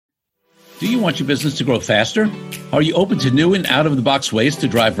Do you want your business to grow faster? Are you open to new and out-of-the-box ways to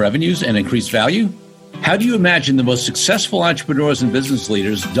drive revenues and increase value? How do you imagine the most successful entrepreneurs and business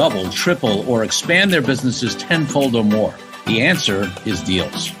leaders double, triple, or expand their businesses tenfold or more? The answer is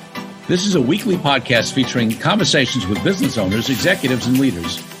Deals. This is a weekly podcast featuring conversations with business owners, executives, and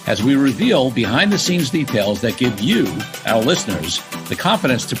leaders as we reveal behind-the-scenes details that give you, our listeners, the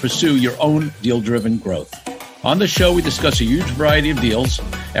confidence to pursue your own deal-driven growth. On the show, we discuss a huge variety of deals,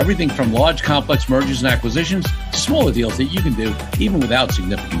 everything from large, complex mergers and acquisitions to smaller deals that you can do even without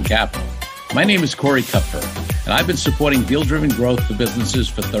significant capital. My name is Corey Kupfer, and I've been supporting deal-driven growth for businesses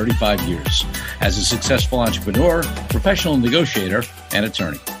for 35 years as a successful entrepreneur, professional negotiator, and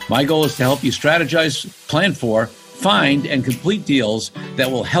attorney. My goal is to help you strategize, plan for, find, and complete deals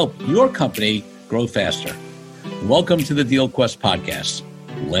that will help your company grow faster. Welcome to the DealQuest podcast.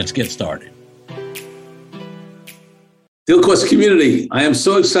 Let's get started. DealQuest community, I am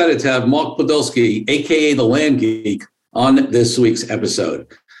so excited to have Mark Podolsky, aka the Land Geek, on this week's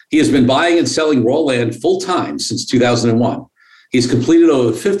episode. He has been buying and selling raw land full-time since 2001. He's completed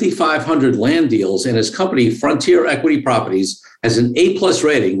over 5,500 land deals, and his company, Frontier Equity Properties, has an A+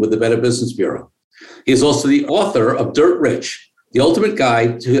 rating with the Better Business Bureau. He is also the author of Dirt Rich, the ultimate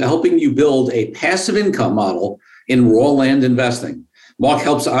guide to helping you build a passive income model in raw land investing. Mark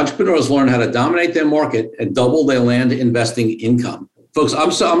helps entrepreneurs learn how to dominate their market and double their land investing income. Folks,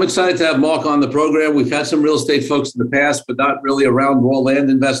 I'm excited to have Mark on the program. We've had some real estate folks in the past, but not really around raw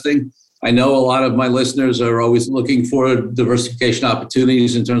land investing. I know a lot of my listeners are always looking for diversification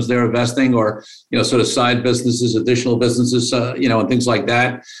opportunities in terms of their investing or, sort of side businesses, additional businesses, and things like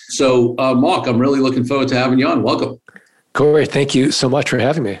that. So, Mark, I'm really looking forward to having you on. Welcome. Corey, thank you so much for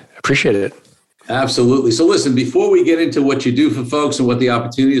having me. I appreciate it. Absolutely. So listen, before we get into what you do for folks and what the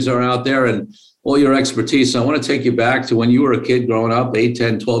opportunities are out there and all your expertise, I want to take you back to when you were a kid growing up, 8,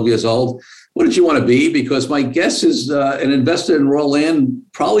 10, 12 years old. What did you want to be? Because my guess is an investor in raw land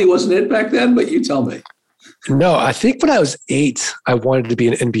probably wasn't it back then, but you tell me. No, I think when I was 8, I wanted to be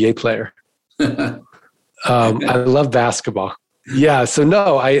an NBA player. I love basketball. Yeah. So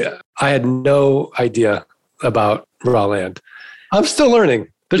no, I had no idea about raw land. I'm still learning.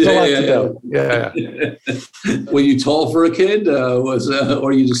 There's a lot to do. Yeah. Were you tall for a kid?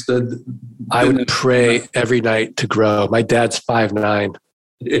 Or you just? I would pray every night to grow. My dad's 5'9",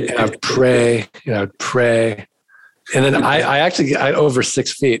 and I would pray. And then I over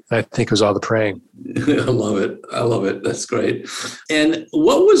 6 feet. I think it was all the praying. I love it. That's great. And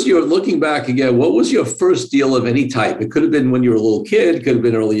what was looking back again? What was your first deal of any type? It could have been when you were a little kid. It could have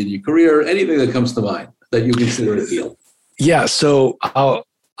been early in your career. Anything that comes to mind that you consider a deal? Yeah. So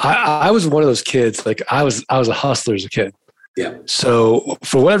I was one of those kids, like I was a hustler as a kid. Yeah. So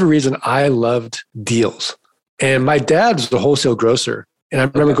for whatever reason, I loved deals. And my dad was a wholesale grocer. And I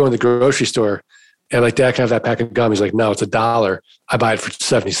remember going to the grocery store and like, Dad, can I have that pack of gum? He's like, no, it's $1. I buy it for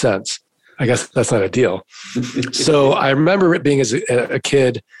 70 cents. I guess that's not a deal. So I remember it being as a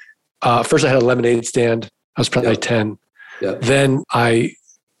kid. First I had a lemonade stand. I was probably 10. Yeah. Then I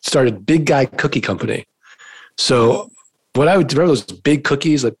started Big Guy Cookie Company. So what I would remember those big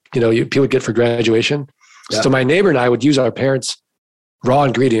cookies that, people would get for graduation. Yeah. So my neighbor and I would use our parents' raw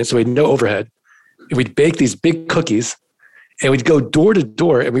ingredients. So we had no overhead. And we'd bake these big cookies and we'd go door to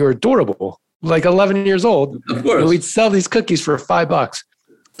door and we were adorable, like 11 years old. Of course. And we'd sell these cookies for $5.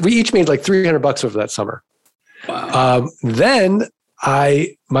 We each made like $300 over that summer. Wow. Then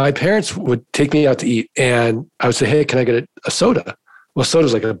my parents would take me out to eat and I would say, hey, can I get a soda? Well,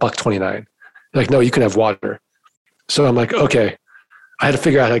 soda's like $1.29. They're like, no, you can have water. So I'm like, okay, I had to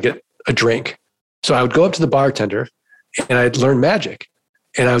figure out how to get a drink. So I would go up to the bartender and I'd learn magic.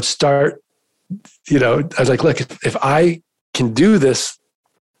 And I would start, I was like, look, if I can do this,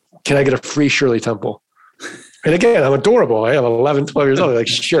 can I get a free Shirley Temple? And again, I'm adorable. I am 11, 12 years old. I'm like,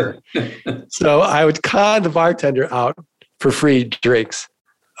 sure. So I would con the bartender out for free drinks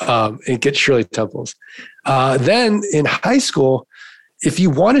and get Shirley Temples. Then in high school, if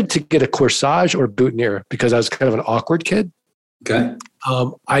you wanted to get a corsage or a boutonniere, because I was kind of an awkward kid, okay,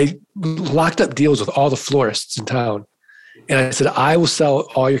 I locked up deals with all the florists in town. And I said, I will sell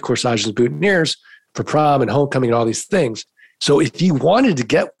all your corsages and boutonnieres for prom and homecoming and all these things. So if you wanted to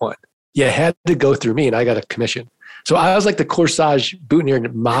get one, you had to go through me and I got a commission. So I was like the corsage boutonniere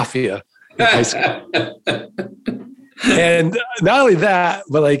mafia in high school. And not only that,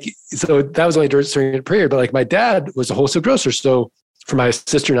 but so that was only during the period, but my dad was a wholesale grocer. So for my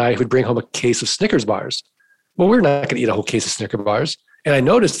sister and I, he would bring home a case of Snickers bars. Well, we're not going to eat a whole case of Snickers bars. And I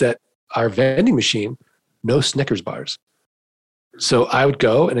noticed that our vending machine, no Snickers bars. So I would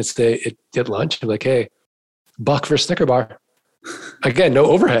go and at lunch, I'm like, hey, $1 for a Snicker bar. Again, no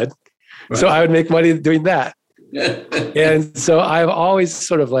overhead. Right. So I would make money doing that. And so I've always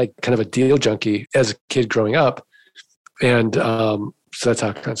sort of like kind of a deal junkie as a kid growing up. And so that's how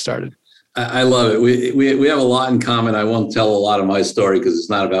it kind of started. I love it. We have a lot in common. I won't tell a lot of my story because it's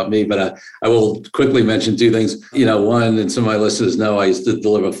not about me, but I will quickly mention two things. One, and some of my listeners know, I used to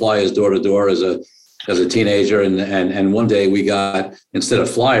deliver flyers door to door as a teenager. And one day we got, instead of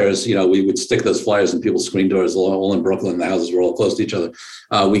flyers, we would stick those flyers in people's screen doors all in Brooklyn. The houses were all close to each other.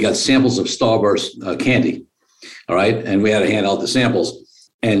 We got samples of Starburst candy. All right. And we had to hand out the samples.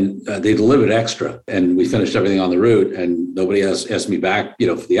 And they delivered extra, and we finished everything on the route, and nobody asked me back,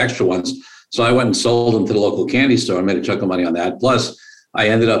 for the extra ones. So I went and sold them to the local candy store. I made a chunk of money on that. Plus, I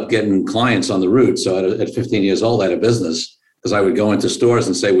ended up getting clients on the route. So at 15 years old, I had a business because I would go into stores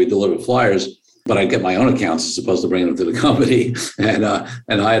and say we deliver flyers, but I'd get my own accounts as opposed to bringing them to the company. And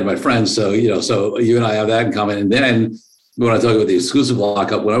I had my friends. So so you and I have that in common. And then when I talk about the exclusive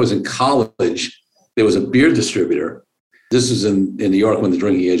lockup, when I was in college, there was a beer distributor. This is in New York when the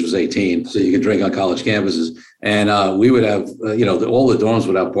drinking age was 18, so you can drink on college campuses. And we would have, all the dorms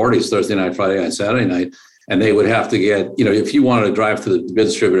would have parties Thursday night, Friday night, Saturday night, and they would have to get, if you wanted to drive to the beer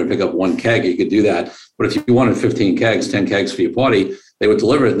distributor and pick up one keg, you could do that. But if you wanted 15 kegs, 10 kegs for your party, they would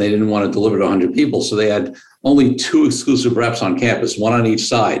deliver it, and they didn't want to deliver to 100 people. So they had only 2 exclusive reps on campus, one on each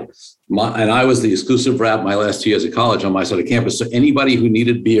side. And I was the exclusive rep my last 2 years of college on my side of campus. So anybody who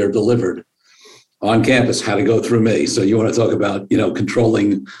needed beer delivered on campus had to go through me. So you want to talk about,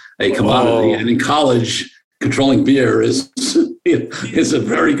 controlling a commodity. And in college, controlling beer is a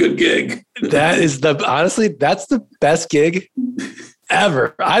very good gig. That is honestly, that's the best gig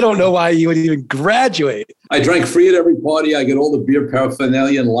ever. I don't know why you would even graduate. I drank free at every party. I get all the beer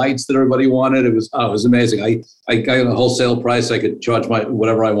paraphernalia and lights that everybody wanted. It was amazing. I got a wholesale price. I could charge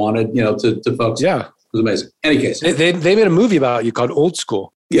whatever I wanted, to folks. Yeah. It was amazing. Any case. They made a movie about you called Old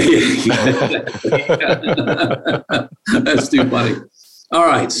School. Yeah. That's too funny. All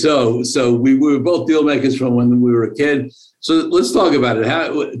right. So we were both deal makers from when we were a kid. So let's talk about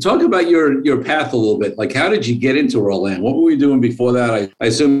it. Talk about your path a little bit. Like, how did you get into Roland? What were we doing before that? I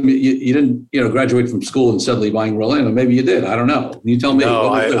assume you didn't, graduate from school and suddenly buying Roland, or maybe you did. I don't know. You tell me.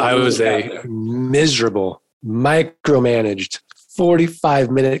 No, I was a miserable, micromanaged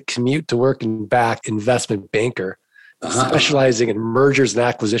 45-minute commute to work and back investment banker. Specializing in mergers and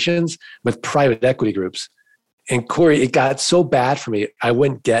acquisitions with private equity groups. And Corey, it got so bad for me, I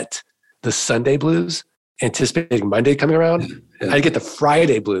wouldn't get the Sunday blues, anticipating Monday coming around. Yeah. I'd get the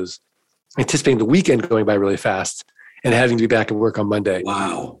Friday blues, anticipating the weekend going by really fast and having to be back at work on Monday.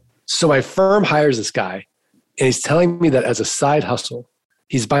 Wow. So my firm hires this guy, and he's telling me that as a side hustle,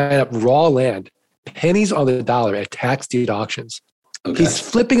 he's buying up raw land, pennies on the dollar at tax deed auctions. Okay. He's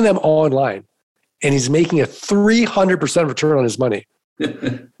flipping them online. And he's making a 300% return on his money.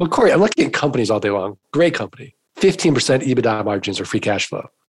 Well, Corey, I'm looking at companies all day long. Great company. 15% EBITDA margins or free cash flow.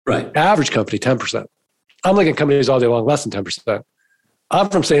 Right. Average company, 10%. I'm looking at companies all day long, less than 10%. I'm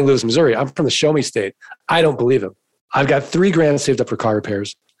from St. Louis, Missouri. I'm from the Show Me State. I don't believe him. I've got $3,000 saved up for car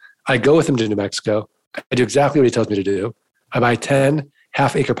repairs. I go with him to New Mexico. I do exactly what he tells me to do. I buy 10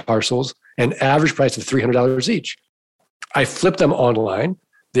 half-acre parcels, an average price of $300 each. I flip them online.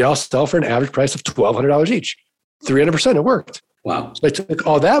 They all sell for an average price of $1,200 each. 300%, it worked. Wow. So I took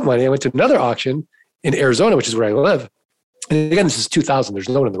all that money. I went to another auction in Arizona, which is where I live. And again, this is 2000. There's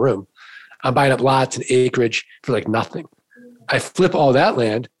no one in the room. I'm buying up lots and acreage for like nothing. I flip all that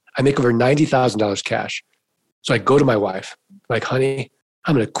land. I make over $90,000 cash. So I go to my wife, like, honey,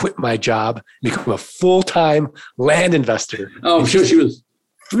 I'm going to quit my job, become a full-time land investor. Oh, I'm sure she was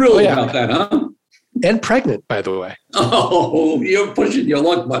thrilled about that, huh? And pregnant, by the way. Oh, you're pushing your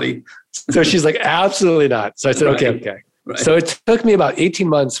luck, buddy. So she's like, absolutely not. So I said, okay. Right. So it took me about 18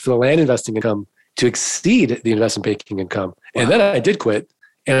 months for the land investing income to exceed the investment banking income. Wow. And then I did quit,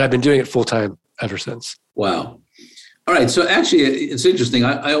 and I've been doing it full-time ever since. Wow. All right. So actually, it's interesting.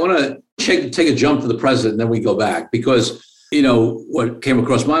 I want to take a jump to the present, and then we go back, because what came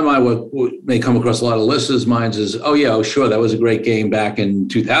across my mind, what may come across a lot of listeners' minds is, sure, that was a great game back in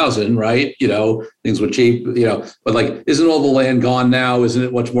 2000, right? Things were cheap, but like, isn't all the land gone now? Isn't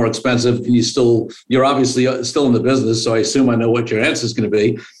it much more expensive? You're obviously still in the business, so I assume I know what your answer is going to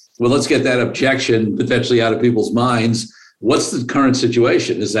be. Well, let's get that objection potentially out of people's minds. What's the current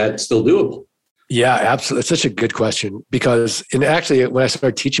situation? Is that still doable? Yeah, absolutely. It's such a good question, because, and actually, when I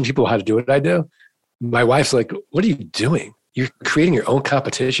started teaching people how to do what I do, my wife's like, what are you doing? You're creating your own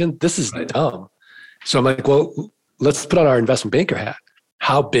competition? This is dumb. So I'm like, well, let's put on our investment banker hat.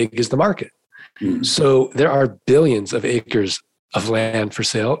 How big is the market? Mm-hmm. So there are billions of acres of land for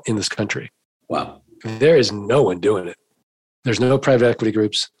sale in this country. Wow. There is no one doing it. There's no private equity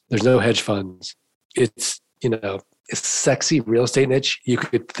groups. There's no hedge funds. It's, a sexy real estate niche you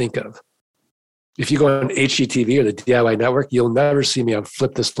could think of. If you go on HGTV or the DIY Network, you'll never see me on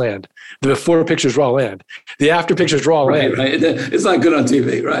Flip This Land. The before pictures raw land. The after pictures raw land. Right. It's not good on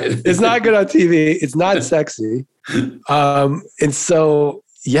TV, right? It's not good on TV. It's not sexy. And so,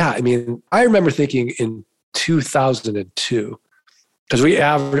 I remember thinking in 2002, because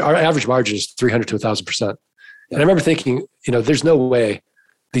our average margin is 300 to 1,000%. And I remember thinking, there's no way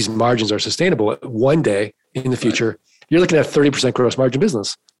these margins are sustainable. One day in the future, you're looking at a 30% gross margin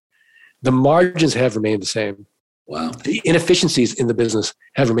business. The margins have remained the same. Wow. The inefficiencies in the business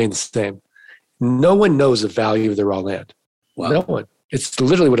have remained the same. No one knows the value of their raw land. Wow. No one. It's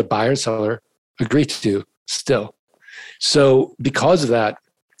literally what a buyer and seller agree to do still. So because of that,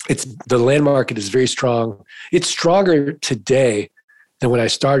 the land market is very strong. It's stronger today than when I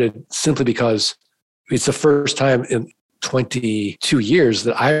started, simply because it's the first time in 22 years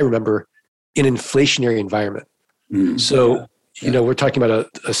that I remember an inflationary environment. So, we're talking about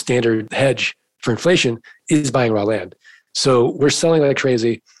a standard hedge for inflation is buying raw land. So we're selling like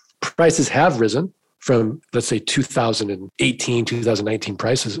crazy. Prices have risen from, let's say, 2018, 2019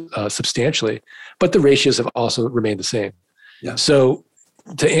 prices substantially, but the ratios have also remained the same. Yeah. So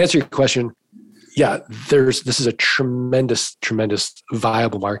to answer your question, this is a tremendous, tremendous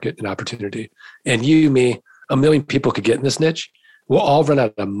viable market and opportunity. And you, me, a million people could get in this niche. We'll all run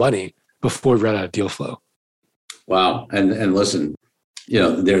out of money before we run out of deal flow. Wow. And listen,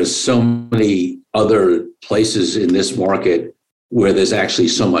 there's so many other places in this market where there's actually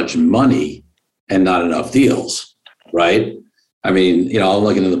so much money and not enough deals, right? I'm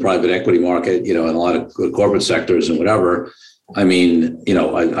looking in the private equity market, in a lot of corporate sectors and whatever. I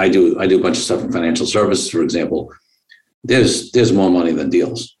do a bunch of stuff in financial services, for example. There's more money than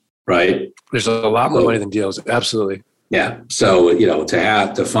deals, right? There's a lot more money than deals. Absolutely. Yeah. So,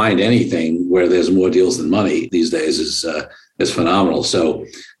 to find anything where there's more deals than money these days is phenomenal. So,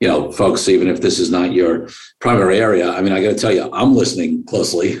 folks, even if this is not your primary area, I got to tell you, I'm listening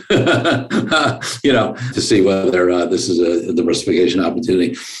closely, to see whether this is a diversification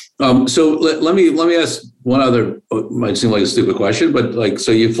opportunity. So let me ask one other, might seem like a stupid question, but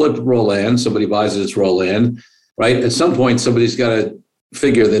so you flip raw land, somebody buys it, it's raw land, right? At some point, somebody's got to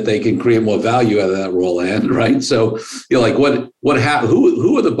figure that they can create more value out of that raw land, right? So who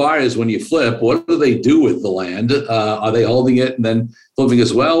are the buyers when you flip? What do they do with the land? Are they holding it and then flipping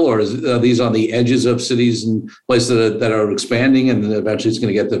as well? Or are these on the edges of cities and places that are expanding and then eventually it's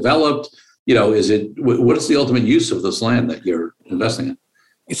going to get developed? What is the ultimate use of this land that you're investing in?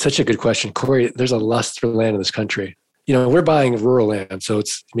 It's such a good question, Corey. There's a lust for land in this country. We're buying rural land, so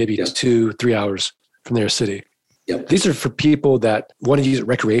it's maybe 2-3 hours from their city. Yep. These are for people that want to use it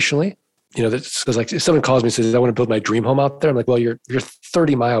recreationally. That's because if someone calls me and says, I want to build my dream home out there, I'm like, well, you're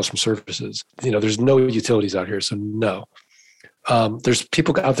 30 miles from services. There's no utilities out here. So no. There's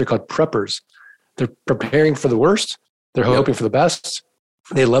people out there called preppers. They're preparing for the worst. They're hoping for the best.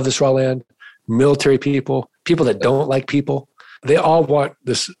 They love this raw land. Military people that don't like people, they all want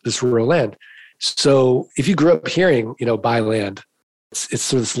this rural land. So if you grew up hearing, buy land, it's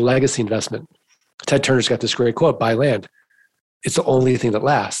sort of this legacy investment. Ted Turner's got this great quote, buy land. It's the only thing that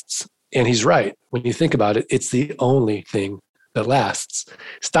lasts. And he's right. When you think about it, it's the only thing that lasts.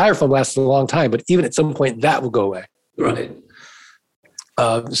 Styrofoam lasts a long time, but even at some point that will go away. Right.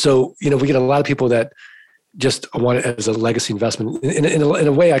 So, we get a lot of people that just want it as a legacy investment. In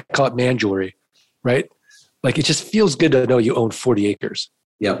a way, I call it man jewelry, right? It just feels good to know you own 40 acres.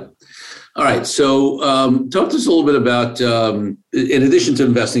 Yep. All right. So talk to us a little bit about, in addition to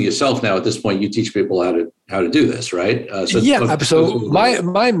investing yourself now, at this point, you teach people how to do this, right? So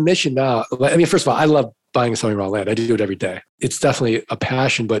my mission now, first of all, I love buying and selling raw land. I do it every day. It's definitely a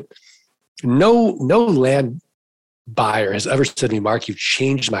passion, but no land buyer has ever said to me, Mark, you've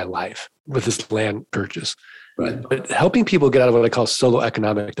changed my life with this land purchase. Right. But helping people get out of what I call solo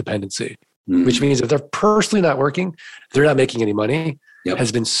economic dependency, which means if they're personally not working, they're not making any money,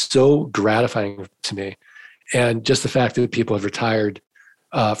 has been so gratifying to me. And just the fact that people have retired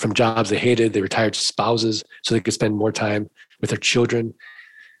from jobs they hated, they retired spouses so they could spend more time with their children.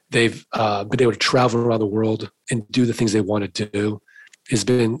 They've been able to travel around the world and do the things they want to do has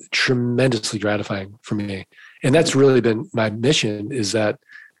been tremendously gratifying for me. And that's really been my mission, is that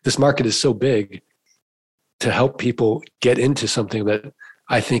this market is so big to help people get into something that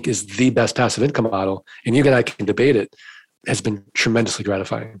I think is the best passive income model. And you and I can debate it. Has been tremendously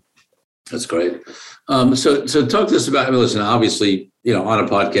gratifying. That's great. So talk to us about, listen, obviously, on a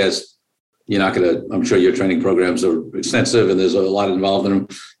podcast, you're not going to, I'm sure your training programs are extensive and there's a lot involved in them,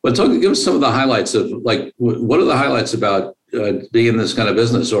 but give us some of the highlights of what are the highlights about being in this kind of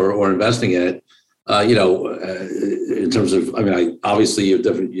business or investing in it? In terms of, obviously you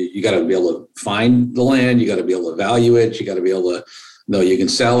got to be able to find the land, you got to be able to value it, you got to be able to know you can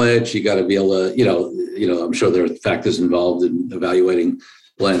sell it, you got to be able to, I'm sure there are factors involved in evaluating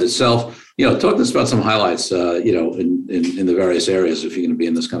the land itself. Talk to us about some highlights, in the various areas if you're going to be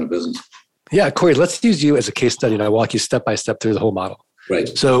in this kind of business. Yeah, Corey, let's use you as a case study and I'll walk you step by step through the whole model. Right.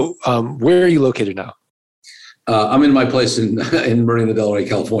 So where are you located now? I'm in my place in Marina del Rey,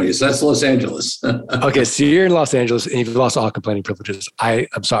 California. So that's Los Angeles. Okay, so you're in Los Angeles and you've lost all complaining privileges.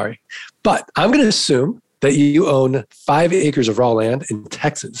 I'm sorry. But I'm going to assume that you own 5 acres of raw land in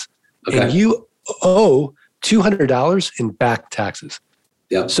Texas. Okay. And you owe $200 in back taxes.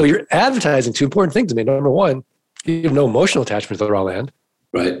 Yeah. So you're advertising 2 important things to me. Number one, you have no emotional attachment to the raw land.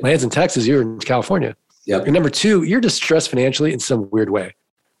 Right. Land's in Texas, you're in California. Yep. And number 2, you're distressed financially in some weird way.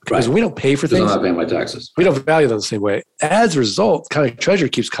 Because we don't pay for things. I'm not paying my taxes. We don't value them the same way. As a result, county treasurer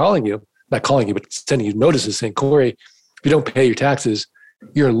keeps calling you, not calling you, but sending you notices saying, Corey, if you don't pay your taxes,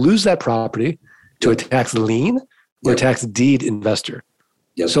 you're going to lose that property to a tax lien or a tax deed investor.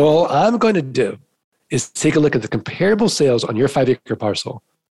 Yep. So all I'm going to do is take a look at the comparable sales on your 5-acre parcel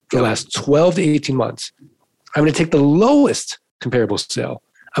for the last 12 to 18 months. I'm going to take the lowest comparable sale.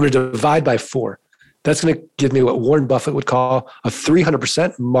 I'm going to divide by 4. That's going to give me what Warren Buffett would call a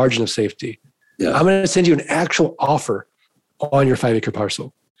 300% margin of safety. Yeah. I'm going to send you an actual offer on your 5-acre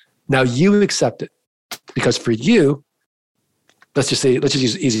parcel. Now you accept it because for you, let's just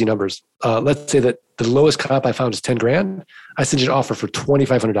use easy numbers. Let's say that the lowest comp I found is 10 grand. I send you an offer for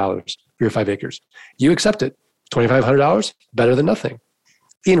 $2,500 for your 5 acres. You accept it. $2,500, better than nothing.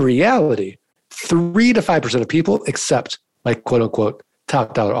 In reality, 3 to 5% of people accept my quote unquote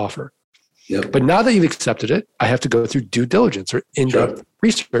top dollar offer. Yep. But now that you've accepted it, I have to go through due diligence or in-depth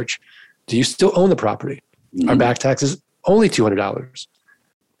research. Do you still own the property? Mm-hmm. Are back taxes only $200?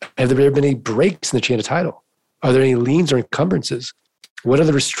 Have there been any breaks in the chain of title? Are there any liens or encumbrances? What are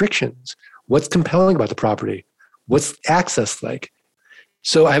the restrictions? What's compelling about the property? What's access like?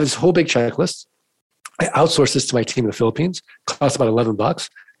 So I have this whole big checklist. I outsource this to my team in the Philippines. It costs about $11.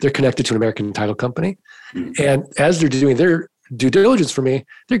 They're connected to an American title company. Mm-hmm. And as they're doing their due diligence for me,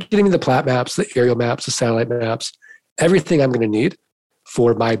 they're getting me the plat maps, the aerial maps, the satellite maps, everything I'm going to need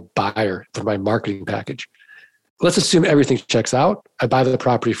for my buyer, for my marketing package. Let's assume everything checks out. I buy the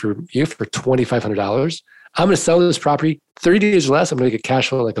property for you for $2,500. I'm going to sell this property 30 days or less. I'm going to get cash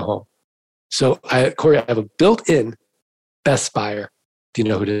flow like a home. So Corey, I have a built-in best buyer. Do you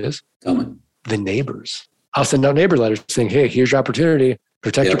know who it is? Tell me. The neighbors. I'll send out neighbor letters saying, hey, here's your opportunity.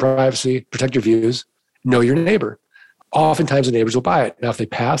 Protect your privacy, protect your views, know your neighbor. Oftentimes the neighbors will buy it. Now, if they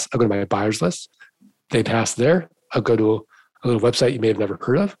pass, I'll go to my buyer's list. They pass there. I'll go to a little website you may have never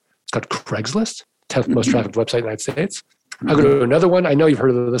heard of. It's called Craigslist, 10th most trafficked website in the United States. I'll go to another one. I know you've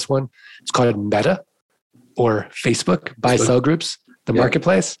heard of this one. It's called Meta or Facebook, buy-sell groups, the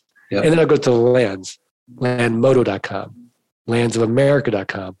marketplace. And then I'll go to the lands, landmodo.com,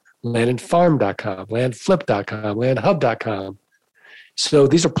 landsofamerica.com, landandfarm.com, landflip.com, landhub.com. So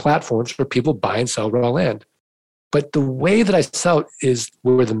these are platforms where people buy and sell raw land. But the way that I sell it is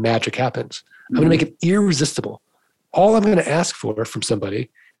where the magic happens. I'm going to make it irresistible. All I'm going to ask for from somebody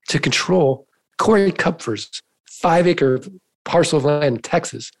to control Corey Kupfer's 5-acre parcel of land in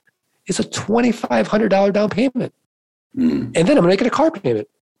Texas is a $2,500 down payment. And then I'm going to make it a car payment.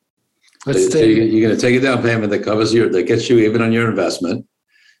 Let's say you're going to take a down payment that covers that gets you even on your investment.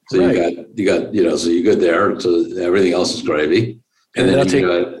 So you got, so you're good there. So everything else is gravy. And then I'll take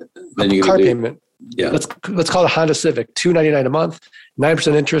a car payment. Yeah. Let's call it a Honda Civic, $299 a month,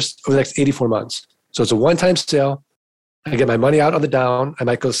 9% interest over the next 84 months. So it's a one-time sale. I get my money out on the down. I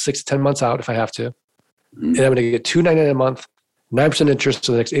might go 6 to 10 months out if I have to. And I'm going to get $299 a month, 9% interest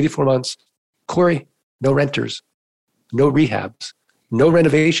for the next 84 months. Corey, no renters, no rehabs, no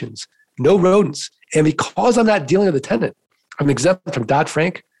renovations, no rodents. And because I'm not dealing with the tenant, I'm exempt from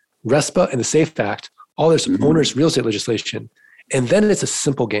Dodd-Frank, RESPA, and the SAFE Act, all this onerous real estate legislation. And then it's a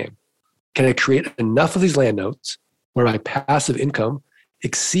simple game. Can I create enough of these land notes where my passive income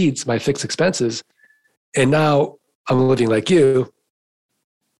exceeds my fixed expenses? And now I'm living like you,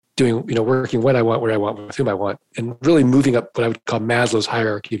 doing, working when I want, where I want, with whom I want, and really moving up what I would call Maslow's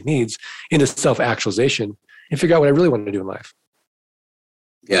hierarchy of needs into self-actualization and figure out what I really want to do in life.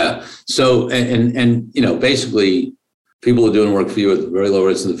 Yeah. So, and basically people are doing work for you at very low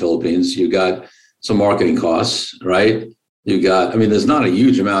rates in the Philippines. You got some marketing costs, right? You got, there's not a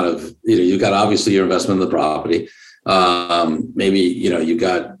huge amount of, you got obviously your investment in the property. Maybe, you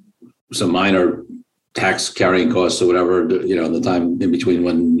got some minor tax carrying costs or whatever, in the time in between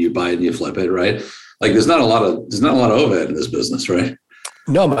when you buy it and you flip it, right? like there's not a lot of overhead in this business, right?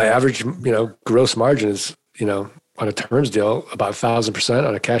 No, my average, gross margin is, on a turns deal, about 1,000%,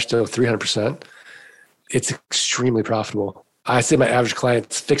 on a cash deal, 300%. It's extremely profitable. I say my average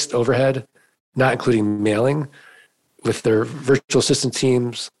client's fixed overhead, not including mailing, with their virtual assistant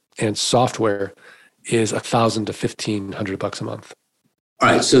teams and software, is $1,000 to $1,500 a month. All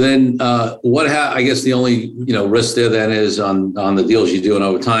right. So then, I guess the only risk there then is on the deals you're doing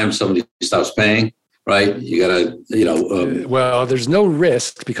over time, somebody stops paying, right? You gotta well, there's no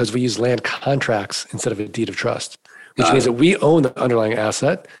risk because we use land contracts instead of a deed of trust, which means that we own the underlying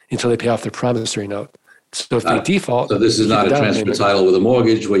asset until they pay off their promissory note. So if they default, so this is not a transfer title with a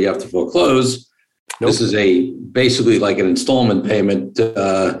mortgage where you have to foreclose. Nope. This is basically like an installment payment.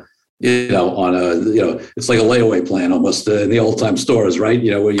 On it's like a layaway plan almost in the old time stores, right?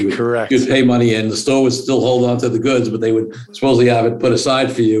 Where you'd pay money in, the store would still hold on to the goods, but they would supposedly have it put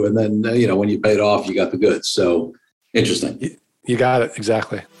aside for you. And then, when you paid off, you got the goods. So interesting. You got it.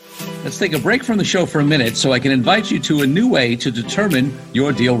 Exactly. Let's take a break from the show for a minute so I can invite you to a new way to determine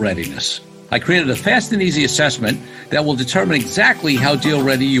your deal readiness. I created a fast and easy assessment that will determine exactly how deal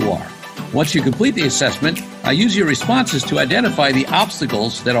ready you are. Once you complete the assessment, I use your responses to identify the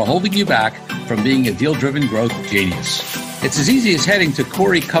obstacles that are holding you back from being a deal-driven growth genius. It's as easy as heading to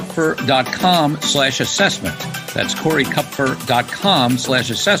CoreyKupfer.com/assessment. That's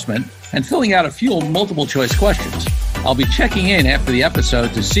CoreyKupfer.com/assessment and filling out a few multiple choice questions. I'll be checking in after the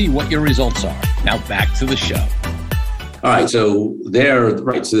episode to see what your results are. Now back to the show. All right. So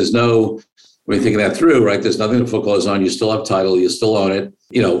there's no, when you're thinking that through, right, there's nothing to foreclose on. You still have title. You still own it.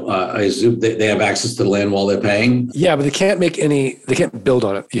 I assume they have access to the land while they're paying. Yeah, but they can't build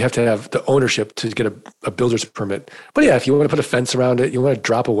on it. You have to have the ownership to get a builder's permit. But yeah, if you want to put a fence around it, you want to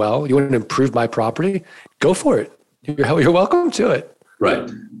drop a well, you want to improve my property, go for it. You're welcome to it. Right.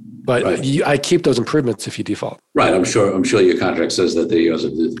 But I keep those improvements if you default. Right. I'm sure your contract says that they use a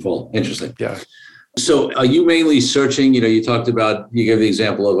default. Interesting. Yeah. So are you mainly searching, you gave the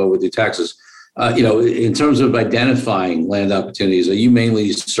example of with your taxes. In terms of identifying land opportunities, are you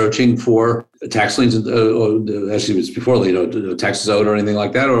mainly searching for tax liens, or actually it's before taxes owed or anything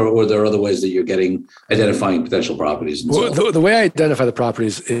like that, or are there other ways that you're identifying potential properties? Well, the way I identify the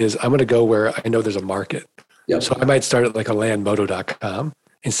properties is I'm going to go where I know there's a market. Yep. So I might start at like a landmodo.com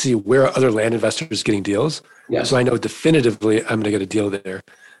and see where are other land investors getting deals. Yes. So I know definitively I'm going to get a deal there.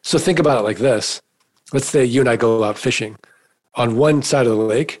 So think about it like this. Let's say you and I go out fishing. On one side of the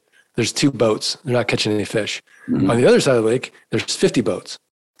lake, there's 2 boats. They're not catching any fish. Mm-hmm. On the other side of the lake, there's 50 boats,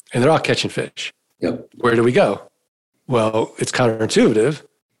 and they're all catching fish. Yep. Where do we go? Well, it's counterintuitive.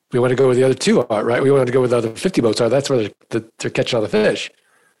 We want to go where the other 2 are, right? We want to go where the other 50 boats are. That's where they're catching all the fish.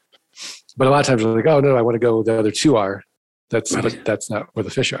 But a lot of times we're like, oh, no, I want to go where the other 2 are. But that's not where the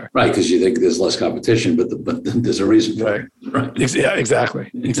fish are. Right, because you think there's less competition, but there's a reason for it. Right. Yeah, exactly.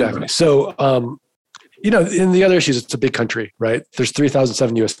 So, in the other issues, it's a big country, right? There's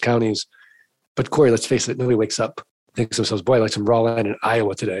 3,007 U.S. counties. But Corey, let's face it, nobody wakes up, thinks to themselves, boy, I like some raw land in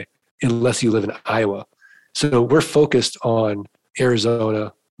Iowa today, unless you live in Iowa. So we're focused on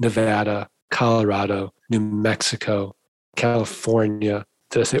Arizona, Nevada, Colorado, New Mexico, California,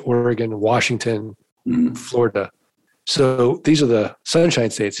 did I say Oregon, Washington, Florida. So these are the sunshine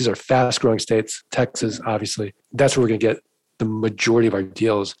states. These are fast-growing states, Texas, obviously. That's where we're going to get the majority of our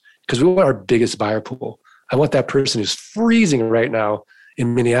deals, because we want our biggest buyer pool. I want that person who's freezing right now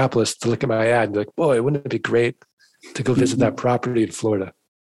in Minneapolis to look at my ad and be like, boy, wouldn't it be great to go visit that property in Florida?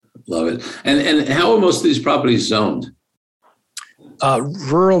 Love it. And how are most of these properties zoned?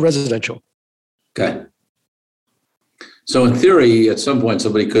 Rural residential. Okay. So in theory, at some point,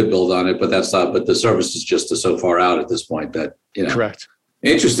 somebody could build on it, but the service is just so far out at this point that, Correct.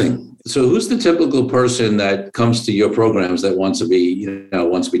 Interesting. So who's the typical person that comes to your programs that wants to be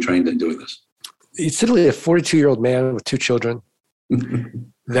trained in doing this? It's typically a 42-year-old man with 2 children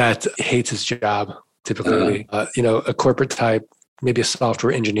that hates his job, typically. A corporate type, maybe a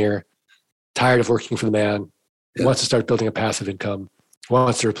software engineer, tired of working for the man, wants to start building a passive income,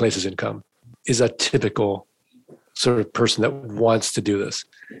 wants to replace his income, is a typical sort of person that wants to do this.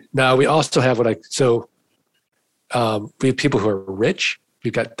 Now, we also have we have people who are rich.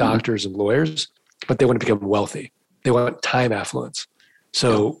 We've got doctors and lawyers, but they want to become wealthy. They want time affluence.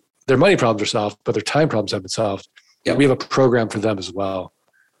 So their money problems are solved, but their time problems have been solved. Yeah. We have a program for them as well,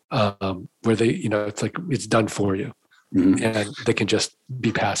 where they, it's like it's done for you, and they can just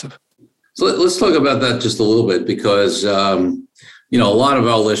be passive. So let's talk about that just a little bit, because a lot of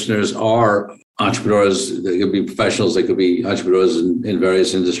our listeners are entrepreneurs. They could be professionals. They could be entrepreneurs in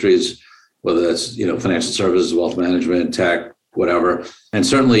various industries, whether that's financial services, wealth management, tech, whatever. And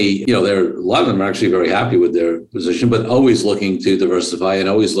certainly, a lot of them are actually very happy with their position, but always looking to diversify and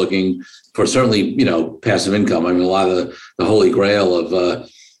always looking for certainly, passive income. I mean, a lot of the holy grail of,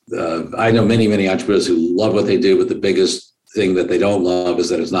 I know many, many entrepreneurs who love what they do, but the biggest thing that they don't love is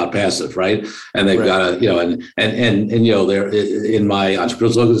that it's not passive, right? And they've got to, they're in my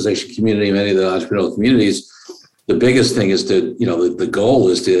entrepreneurs organization community, many of the entrepreneurial communities, the biggest thing is to, the goal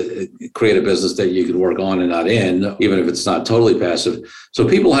is to create a business that you can work on and not in, even if it's not totally passive. So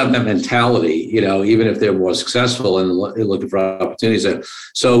people have that mentality, even if they're more successful and looking for opportunities there.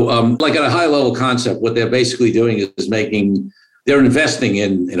 So like at a high level concept, what they're basically doing is they're investing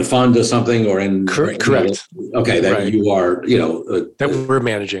in a fund or something or in. Correct. Okay. That you are, that we're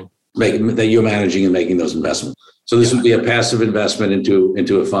managing. That you're managing and making those investments. So this would be a passive investment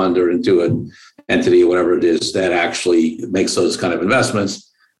into a fund or into an entity or whatever it is that actually makes those kind of investments.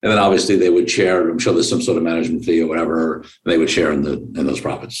 And then obviously they would share, I'm sure there's some sort of management fee or whatever, they would share in those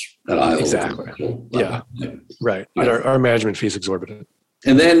profits at a high level. Exactly. Yeah. Right. But our management fee is exorbitant.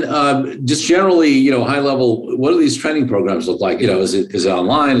 And then just generally, high level, what do these training programs look like? Is it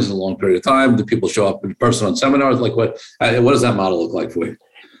online? Is it a long period of time? Do people show up in person on seminars? Like what does that model look like for you?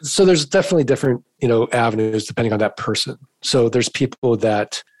 So there's definitely different, avenues depending on that person. So there's people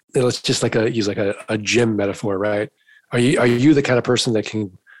that, let's just use a gym metaphor, right? Are you the kind of person that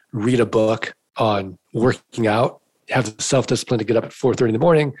can read a book on working out, have the self-discipline to get up at 4:30 in the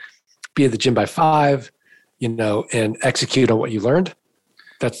morning, be at the gym by 5, and execute on what you learned?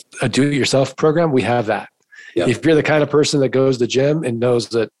 That's a do-it-yourself program. We have that. Yep. If you're the kind of person that goes to the gym and knows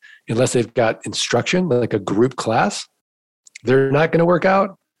that unless they've got instruction, like a group class, they're not going to work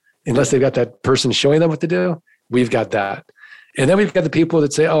out unless they've got that person showing them what to do, we've got that. And then we've got the people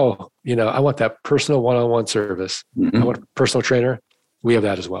that say, I want that personal one-on-one service. I want a personal trainer. We have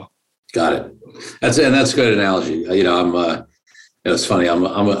that as well. Got it. That's a good analogy. It's funny.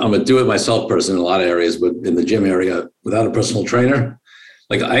 I'm a do-it-myself person in a lot of areas, but in the gym area, without a personal trainer,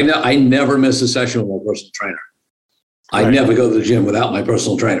 like I never miss a session with my personal trainer. I never go to the gym without my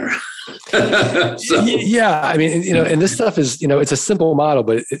personal trainer. Yeah. I mean, and this stuff is, it's a simple model,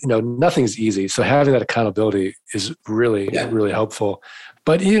 but nothing's easy. So having that accountability is really, really helpful.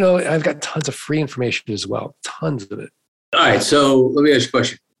 But, I've got tons of free information as well. Tons of it. All right. So let me ask you a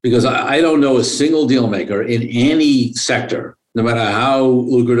question, because I don't know a single deal maker in any sector, no matter how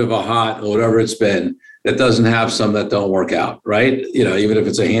lucrative or hot or whatever it's been, that doesn't have some that don't work out, right? Even if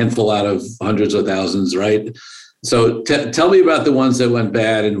it's a handful out of hundreds or thousands, right? So tell me about the ones that went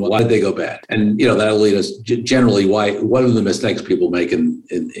bad and why did they go bad? And, that'll lead us generally what are the mistakes people make in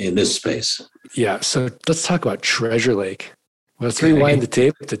this space? Yeah. So let's talk about Treasure Lake. Let's rewind the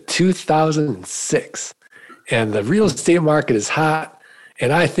tape to 2006. And the real estate market is hot.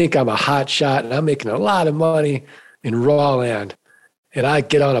 And I think I'm a hot shot and I'm making a lot of money in raw land. And I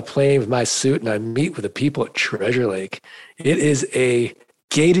get on a plane with my suit and I meet with the people at Treasure Lake. It is a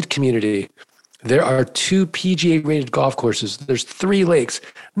gated community. There are 2 PGA rated golf courses. There's 3 lakes,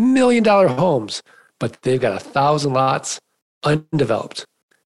 $1 million homes, but they've got 1,000 lots undeveloped.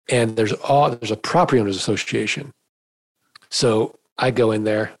 And there's a property owners association. So I go in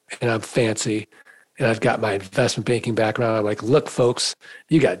there and I'm fancy and I've got my investment banking background. I'm like, look, folks,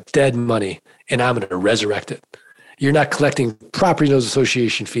 you got dead money and I'm going to resurrect it. You're not collecting property owners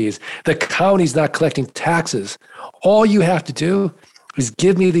association fees. The county's not collecting taxes. All you have to do is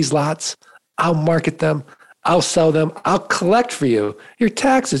give me these lots. I'll market them. I'll sell them. I'll collect for you your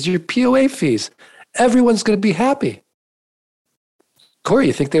taxes, your POA fees. Everyone's going to be happy. Corey,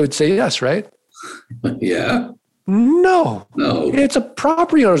 you think they would say yes, right? Yeah. No. No. It's a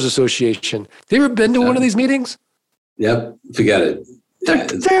property owners association. Have you ever been to one of these meetings? Yep. Forget it. They're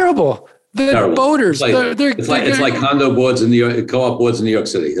terrible. They're terrible. Boaters. It's like condo boards in New York, co-op boards in New York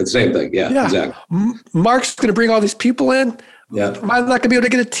City. It's the same thing. Yeah. Exactly. Mark's going to bring all these people in. Yeah. I'm not going to be able to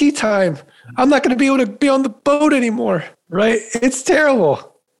get a tea time. I'm not going to be able to be on the boat anymore. Right? It's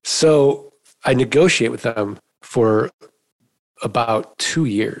terrible. So I negotiate with them for about 2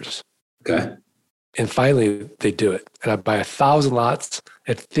 years. Okay. And finally they do it. And I buy 1,000 lots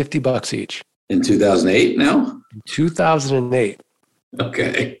at $50 each. In 2008 now? 2008.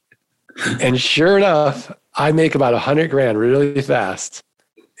 Okay. And sure enough, I make about $100,000 really fast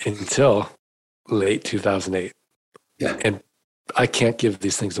until late 2008. Yeah. And I can't give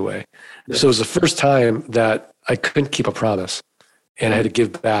these things away. Yeah. So it was the first time that I couldn't keep a promise and I had to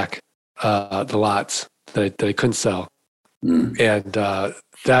give back the lots that I couldn't sell. And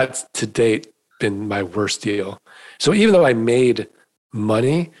that's to date been my worst deal. So even though I made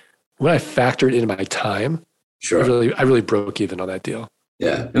money, when I factored in my time, sure, I really broke even on that deal.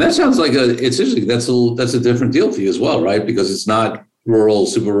 Yeah, and that sounds like it's interesting. That's a different deal for you as well, right? Because it's not rural,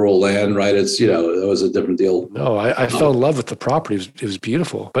 super rural land, right? It's, it was a different deal. No, I fell in love with the property. It was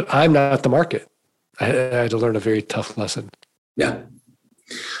beautiful, but I'm not the market. I had to learn a very tough lesson. Yeah.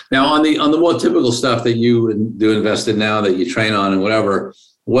 Now on the more typical stuff that you do invest in now, that you train on and whatever,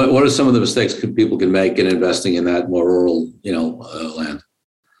 what are some of the mistakes people can make in investing in that more rural, land?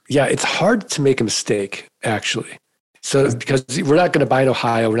 Yeah, it's hard to make a mistake, actually. So because we're not going to buy in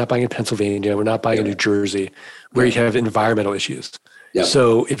Ohio, we're not buying in Pennsylvania, we're not buying in New Jersey, where you have environmental issues. Yeah.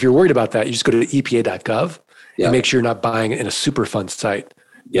 So if you're worried about that, you just go to EPA.gov and make sure you're not buying in a Superfund site.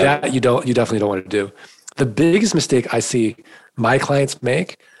 Yeah. That you definitely don't want to do. The biggest mistake I see my clients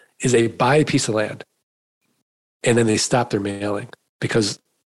make is they buy a piece of land and then they stop their mailing because,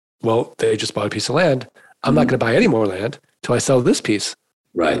 well, they just bought a piece of land. I'm not going to buy any more land till I sell this piece.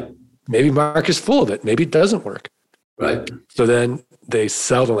 Right. Maybe Mark is full of it. Maybe it doesn't work. Right. So then they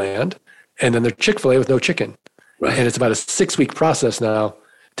sell the land and then they're Chick-fil-A with no chicken. Right. And it's about a 6-week process now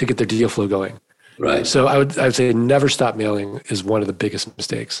to get their deal flow going. Right. So I would say never stop mailing is one of the biggest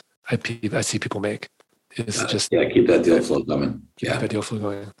mistakes I see people make. It's just keep that deal flow coming. Keep that deal flow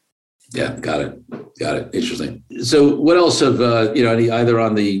going. Yeah, got it. Interesting. So, what else have either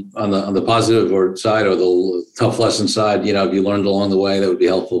on the positive or side or the tough lesson side, have you learned along the way that would be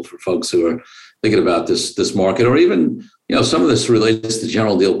helpful for folks who are thinking about this market, or even some of this relates to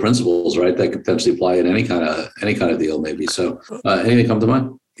general deal principles, right? That could potentially apply in any kind of deal, maybe. So, anything come to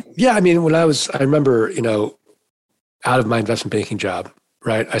mind? Yeah, I mean, I remember, out of my investment banking job,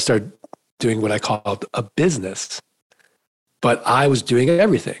 right? I started doing what I called a business, but I was doing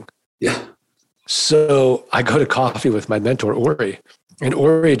everything. Yeah. So I go to coffee with my mentor, Ori, and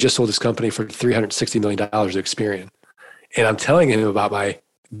Ori had just sold his company for $360 million to Experian. And I'm telling him about my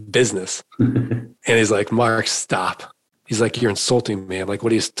business. And he's like, Mark, stop. He's like, you're insulting me. I'm like,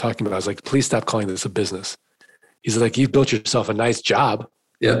 what are you talking about? I was like, please stop calling this a business. He's like, you've built yourself a nice job.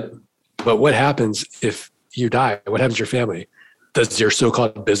 Yeah. But what happens if you die? What happens to your family? Does your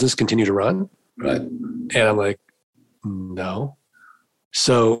so-called business continue to run? Right. And I'm like, no.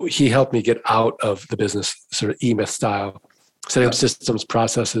 So he helped me get out of the business, sort of E-Myth style, setting up systems,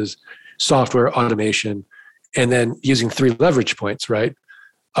 processes, software, automation, and then using 3 leverage points, right?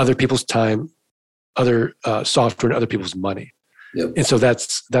 Other people's time, other software, and other people's money. Yep. And so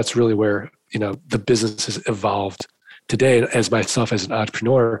that's really where, the business has evolved today as myself as an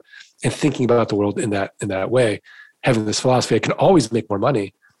entrepreneur and thinking about the world in that way, having this philosophy. I can always make more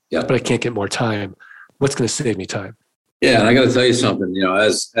money, but I can't get more time. What's going to save me time? Yeah, and I got to tell you something.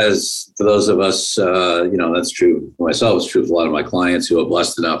 As for those of us, that's true for myself. It's true for a lot of my clients who are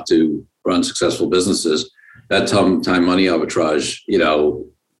blessed enough to run successful businesses. That time money arbitrage,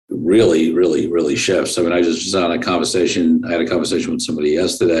 really, really, really shifts. I mean, I just was on a conversation. I had a conversation with somebody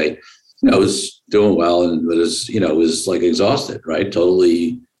yesterday. Was doing well, and was like exhausted, right?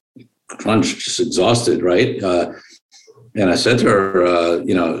 Totally crunched, just exhausted, right? And I said to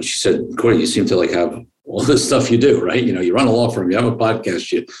her, she said, Corey, you seem to like have all this stuff you do, right? You run a law firm, you have a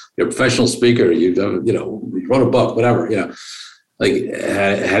podcast, you're a professional speaker, you wrote a book, whatever, like,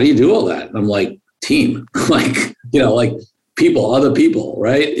 how do you do all that? And I'm like, team, like people, other people,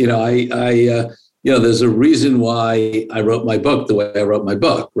 right? There's a reason why I wrote my book the way I wrote my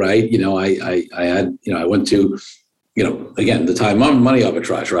book, right? I went to, again, the time money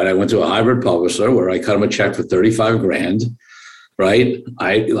arbitrage, right? I went to a hybrid publisher where I cut him a check for $35,000, right?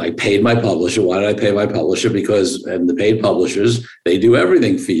 I paid my publisher. Why did I pay my publisher? Because, and the paid publishers, they do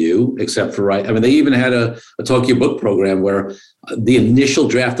everything for you except for write. I mean, they even had a Talk Your Book program where the initial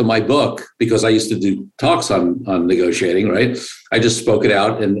draft of my book, because I used to do talks on negotiating, right? I just spoke it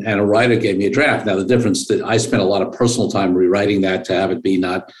out and a writer gave me a draft. Now, the difference that I spent a lot of personal time rewriting that to have it be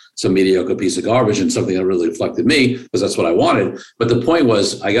not some mediocre piece of garbage and something that really reflected me, because that's what I wanted. But the point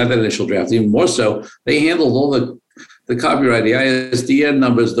was, I got that initial draft. Even more so, they handled all the copyright, the ISDN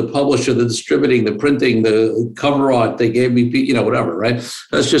numbers, the publisher, the distributing, the printing, the cover art. They gave me, whatever, right?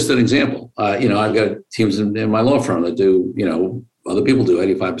 That's just an example. I've got teams in my law firm that do, other people do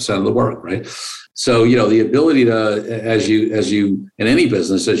 85% of the work, right? So, the ability to, as you in any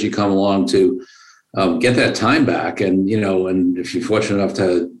business, as you come along to get that time back, and and if you're fortunate enough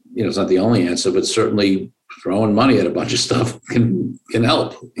to, it's not the only answer, but certainly throwing money at a bunch of stuff can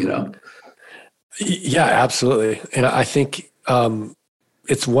help, Yeah, absolutely. And I think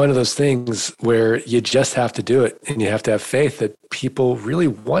it's one of those things where you just have to do it, and you have to have faith that people really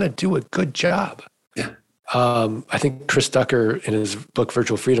want to do a good job. Yeah. I think Chris Ducker in his book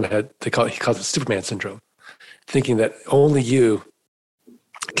Virtual Freedom he calls it Superman syndrome, thinking that only you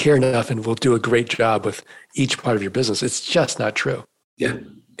care enough and will do a great job with each part of your business. It's just not true. Yeah.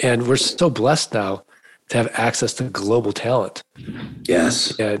 And we're so blessed now to have access to global talent.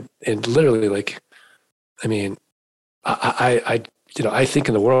 Yes. And literally, like, I mean, I think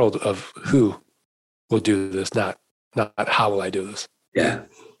in the world of who will do this, not how will I do this. Yeah.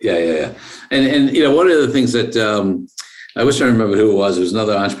 And one of the things that I wish I remember who it was. It was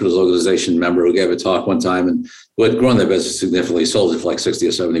another Entrepreneurs Organization member who gave a talk one time and who had grown their business significantly, sold it for like 60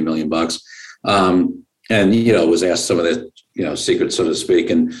 or 70 million bucks. And, was asked some of the, secrets, so to speak.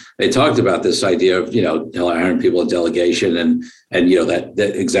 And they talked about this idea of, hiring people in delegation and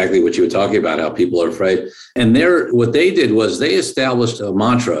that exactly what you were talking about, how people are afraid. And what they did was they established a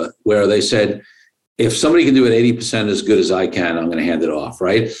mantra where they said, if somebody can do it 80% as good as I can, I'm going to hand it off.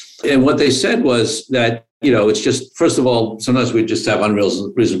 Right. And what they said was that, it's just, first of all, sometimes we just have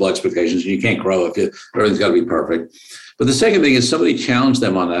unreasonable expectations and you can't grow if everything's got to be perfect. But the second thing is somebody challenged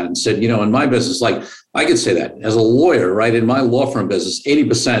them on that and said, in my business, like I could say that as a lawyer, right? In my law firm business,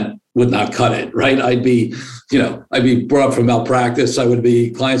 80% would not cut it, right? I'd be brought up for malpractice.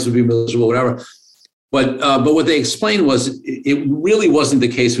 Clients would be miserable, whatever. But what they explained was it really wasn't the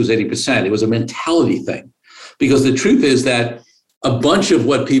case. It was 80%. It was a mentality thing, because the truth is that a bunch of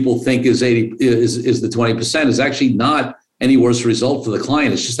what people think is the 20% is actually not any worse result for the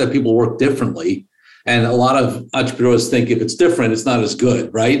client. It's just that people work differently. And a lot of entrepreneurs think if it's different, it's not as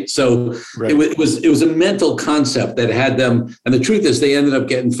good, right? So right. It was a mental concept that had them. And the truth is they ended up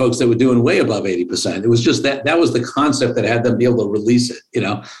getting folks that were doing way above 80%. It was just that was the concept that had them be able to release it,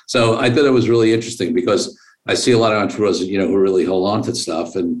 So I thought it was really interesting because I see a lot of entrepreneurs, who really hold on to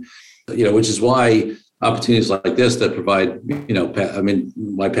stuff. And, which is why opportunities like this that provide,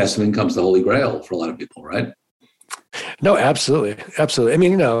 my passive income is the holy grail for a lot of people, right? No, absolutely. Absolutely. I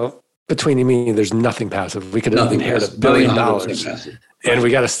mean, between you and me, there's nothing passive. We could inherit $1 billion and we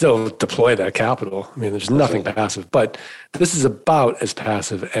got to still deploy that capital. I mean, there's nothing passive, but this is about as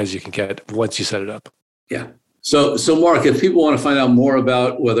passive as you can get once you set it up. Yeah. So Mark, if people want to find out more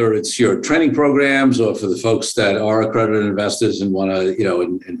about whether it's your training programs or for the folks that are accredited investors and want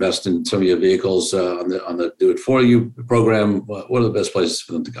to, invest in some of your vehicles on the Do It For You program, what are the best places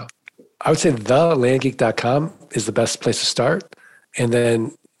for them to go? I would say thelandgeek.com is the best place to start. And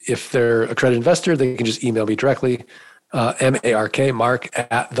then if they're a accredited investor, they can just email me directly,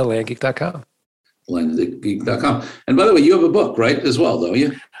 mark@thelandgeek.com. Thelandgeek.com. And by the way, you have a book, right, as well, don't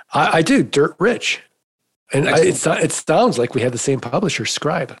you? I do, Dirt Rich. And it sounds like we had the same publisher,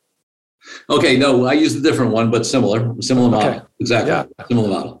 Scribe. Okay, no, I used a different one, but similar model. Okay. Exactly, yeah. Similar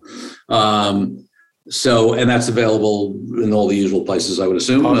model. And that's available in all the usual places, I would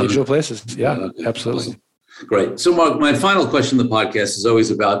assume. All the usual places, yeah, absolutely. Awesome. Great. So Mark, my final question in the podcast is always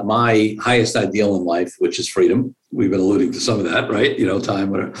about my highest ideal in life, which is freedom. We've been alluding to some of that, right?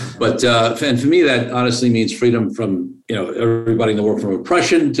 Time, whatever. But and for me, that honestly means freedom from, everybody in the world, from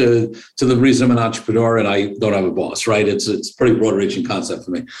oppression to the reason I'm an entrepreneur and I don't have a boss, right? It's a pretty broad reaching concept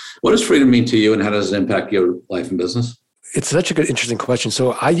for me. What does freedom mean to you and how does it impact your life and business? It's such a good, interesting question.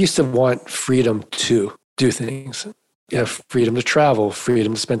 So I used to want freedom to do things, freedom to travel,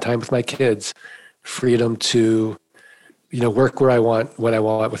 freedom to spend time with my kids, freedom to, work where I want, when I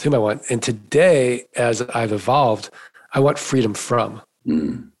want, with whom I want. And today, as I've evolved, I want freedom from.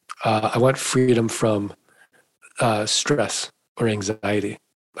 I want freedom from stress or anxiety.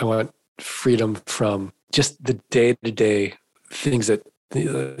 I want freedom from just the day-to-day things that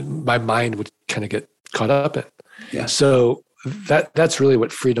my mind would kind of get caught up in. Yeah. So that's really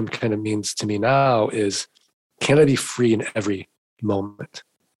what freedom kind of means to me now is, can I be free in every moment?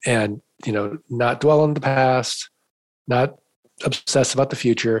 And not dwell on the past, not obsess about the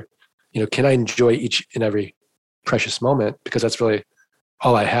future. Can I enjoy each and every precious moment? Because that's really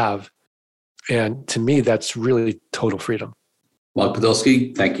all I have. And to me, that's really total freedom. Mark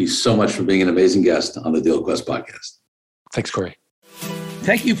Podolsky, thank you so much for being an amazing guest on the DealQuest podcast. Thanks, Corey.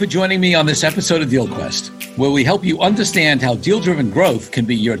 Thank you for joining me on this episode of DealQuest, where we help you understand how deal-driven growth can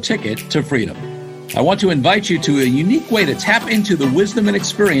be your ticket to freedom. I want to invite you to a unique way to tap into the wisdom and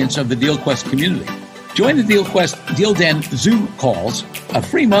experience of the DealQuest community. Join the DealQuest Deal Den Zoom calls, a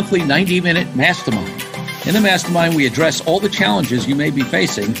free monthly 90-minute mastermind. In the mastermind, we address all the challenges you may be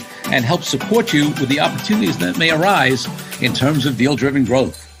facing and help support you with the opportunities that may arise in terms of deal-driven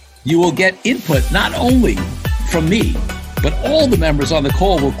growth. You will get input not only from me, but all the members on the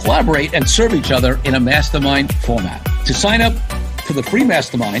call will collaborate and serve each other in a mastermind format. To sign up for the free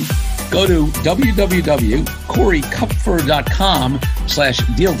mastermind, go to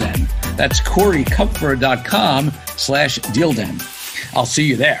www.corykupfer.com/dealden. That's corykupfer.com/dealden. I'll see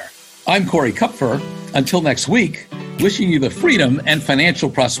you there. I'm Corey Kupfer. Until next week, wishing you the freedom and financial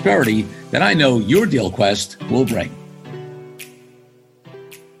prosperity that I know your DealQuest will bring.